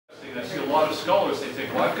And I see a lot of scullers, they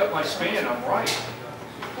think, well, I've got my span, I'm right.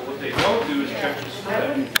 But what they don't do is check the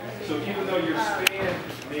spread. So even though your span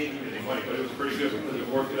made you any money, but it was pretty good because it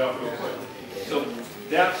worked it out real quick. So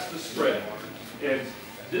that's the spread. And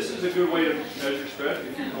this is a good way to measure spread.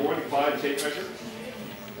 If you're going to buy a tape measure,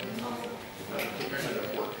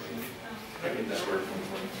 I get that word.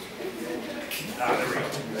 There we go.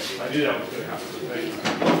 I knew that was going to happen.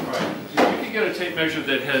 All right. So if you can get a tape measure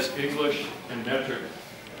that has English and metric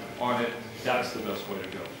on it, that's the best way to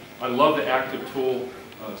go. I love the active tool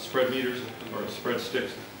spread meters or spread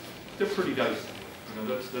sticks. They're pretty dicey. You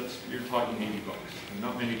know, you're talking $80, and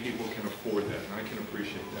not many people can afford that, and I can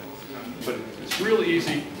appreciate that. But it's real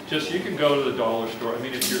easy. Just you can go to the dollar store. I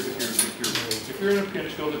mean, if you're in a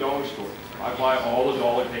pinch, go to the dollar store. I buy all the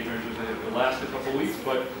dollar tape measures. It lasts a couple weeks,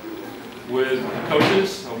 but with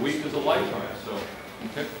coaches, a week is a lifetime. So,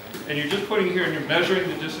 okay. And you're just putting it here, and you're measuring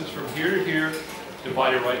the distance from here to here,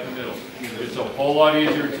 divided right in the middle. It's a whole lot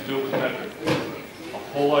easier to do it with metric. A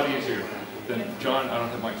whole lot easier than John. I don't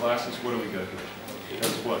have my glasses. What do we got here?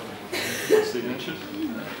 That's what? What's the inches?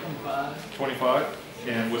 25.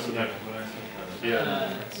 And what's the next?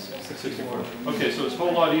 Yeah. 64. Okay, so it's a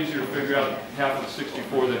whole lot easier to figure out half of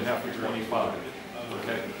 64 than half of 25.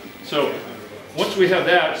 Okay. So once we have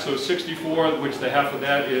that, so 64, which the half of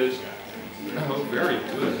that is, oh, very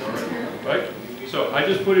good. All right. Right? So I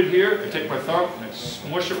just put it here, I take my thumb and I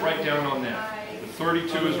smush it right down on that. The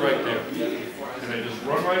 32 is right there. And I just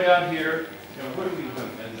run right out here. And what do we have?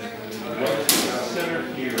 Center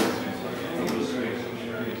here.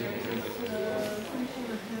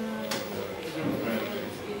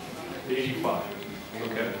 85.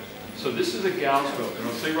 Okay. So this is a gal's boat, and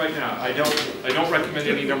I'll say right now, I don't recommend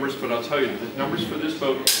any numbers, but I'll tell you the numbers for this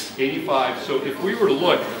boat, 85. So if we were to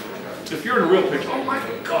look, if you're in a real pitch, oh my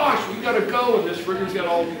gosh, we got to go, and this rigger's got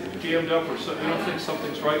all jammed up, or something, you don't think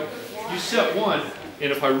something's right. You set one,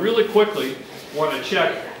 and if I really quickly want to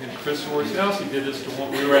check, and Chris Horsnowski did this to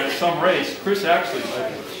one, we were at some race. Chris actually,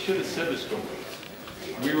 I should have said this to him.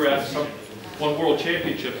 We were at one world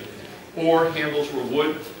championship. Oar handles were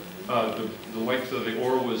wood. The length of the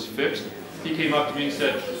oar was fixed. He came up to me and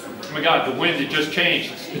said, "Oh my God, the wind, it just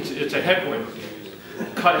changed. It's a headwind.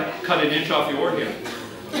 Cut an inch off the oar handle."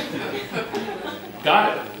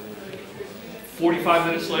 Got it. 45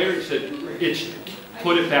 minutes later, he said,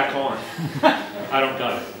 "Put it back on." I don't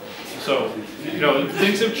got it. So, you know,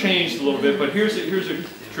 things have changed a little bit, but here's a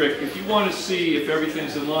trick. If you want to see if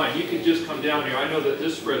everything's in line, you can just come down here. I know that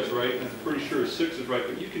this spread's right, and I'm pretty sure 6 is right,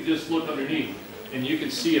 but you can just look underneath, and you can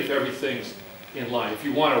see if everything's in line, if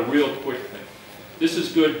you want a real quick thing. This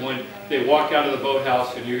is good when they walk out of the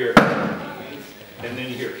boathouse and you hear, and then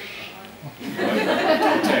you hear,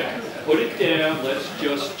 okay, put it down, let's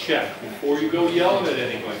just check. Before you go yelling at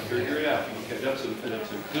anybody, figure it out. Okay, that's a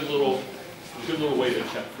good little way to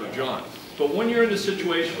check for John. But when you're in a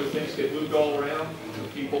situation where things get moved all around,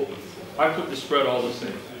 people, I put the spread all the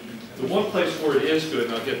same. The one place where it is good,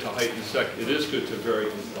 and I'll get to height in a second, it is good to vary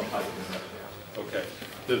the height. Okay.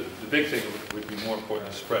 The big thing would be more important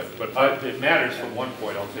to spread. But it matters from one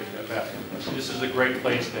point, I'll take that back. This is a great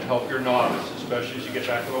place to help your novice, especially as you get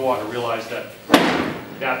back in the water, realize that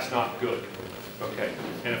that's not good. Okay.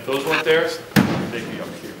 And if those weren't there, they'd be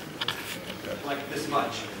up here. Okay. Like this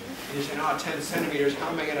much. And you say, oh, 10 centimeters, how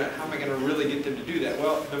am I gonna really get them to do that?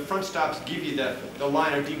 Well, the front stops give you the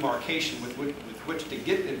line of demarcation with which to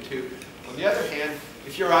get them to. On the other hand,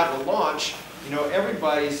 if you're out in a launch, you know,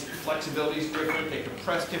 everybody's flexibility is different, they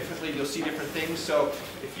compress differently, you'll see different things. So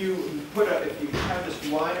if you have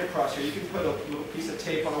this line across here, you can put a little piece of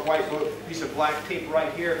tape on a white piece of black tape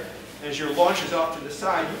right here. And as your launch is off to the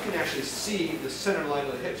side, you can actually see the center line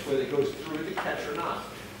of the hits, whether it goes through the catch or not.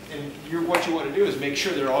 And what you want to do is make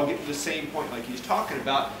sure they're all getting to the same point like he's talking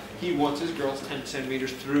about. He wants his girls 10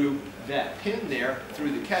 centimeters through that pin there,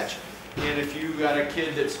 through the catch. And if you've got a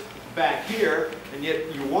kid that's back here, and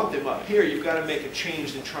yet you want them up here, you've got to make a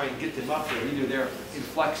change to try and get them up there. Either they're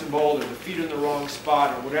inflexible, or the feet are in the wrong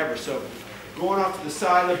spot, or whatever. So going off to the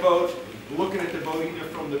side of the boat, looking at the boat either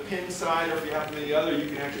from the pin side or if you happen to the other, you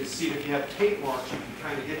can actually see it. If you have tape marks, you can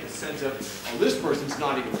kind of get the sense of, oh, this person's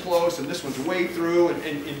not even close, and this one's way through,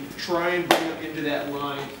 and try and bring them into that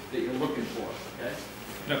line that you're looking for. Okay?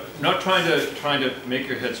 No, not trying to make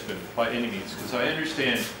your head spin by any means, because I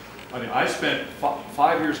understand. I mean, I spent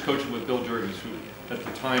 5 years coaching with Bill Jurgens, who at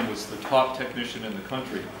the time was the top technician in the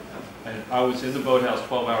country. And I was in the boathouse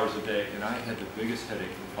 12 hours a day, and I had the biggest headache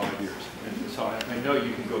for 5 years. And so I know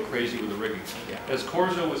you can go crazy with the rigging. As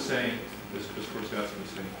Corzo was saying, as Chris Korzowski was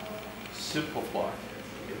saying, simplify.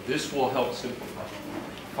 This will help simplify.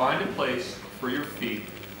 Find a place for your feet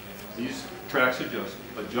These tracks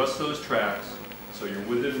adjust those tracks so you're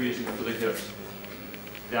within reason for the hips.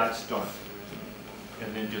 That's done.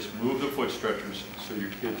 And then just move the foot stretchers so your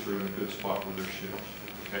kids are in a good spot with their shoes.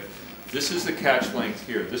 Okay? This is the catch length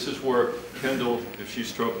here. This is where Kendall, if she's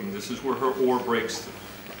stroking, this is where her oar breaks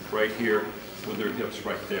right here with her hips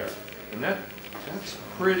right there. And that's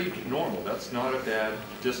pretty normal. That's not a bad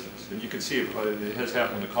distance. And you can see it has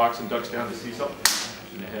happened when the cocks and ducks down to see something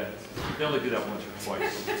in the head. They only do that once or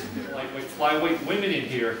twice. Like flyweight women in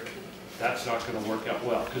here, that's not going to work out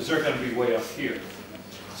well because they're going to be way up here.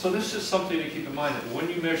 So this is something to keep in mind that when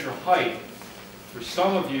you measure height, for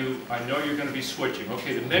some of you, I know you're going to be switching.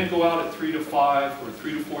 Okay, the men go out at 3 to 5 or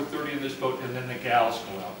 3 to 4:30 in this boat, and then the gals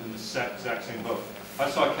go out in the exact same boat. I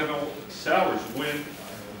saw Kevin Sowers win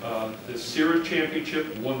the Sierra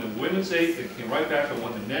Championship, won the women's 8, and came right back and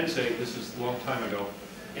won the men's 8, this is a long time ago,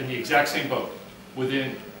 in the exact same boat,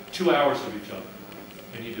 within 2 hours of each other.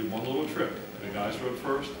 And he did one little trick. The guys rode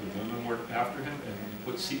first, the women were after him, and he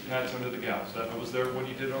put seat pads under the gals. I was there when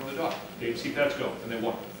he did it on the dock. Gave seat pads, go, and they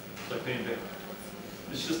won. It's like paying big.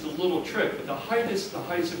 It's just a little trick, but the height is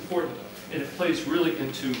important, and it plays really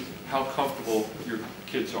into how comfortable your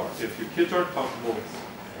kids are. If your kids aren't comfortable,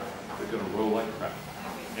 they're going to roll like crap.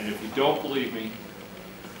 And if you don't believe me,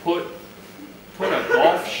 put a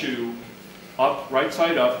golf shoe up, right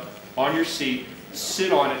side up, on your seat,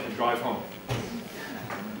 sit on it, and drive home.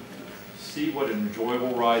 See what an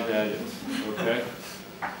enjoyable ride that is, okay?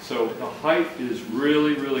 So the height is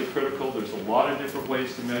really, really critical. There's a lot of different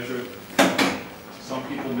ways to measure it. Some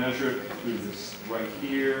people measure it through this right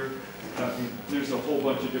here. There's a whole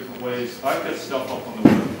bunch of different ways. I've got stuff up on the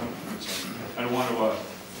web. I don't want to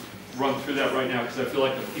run through that right now because I feel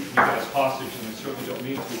like I'm keeping you guys hostage, and I certainly don't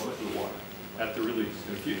mean to with the water at the release.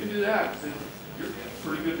 And if you can do that, then you're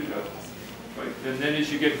pretty good to go. Right? And then as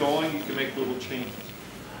you get going, you can make little changes.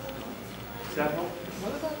 Does that help?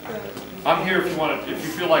 What about the... I'm here if you want to. If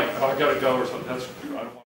you feel like, oh, I got to go or something. That's I don't want.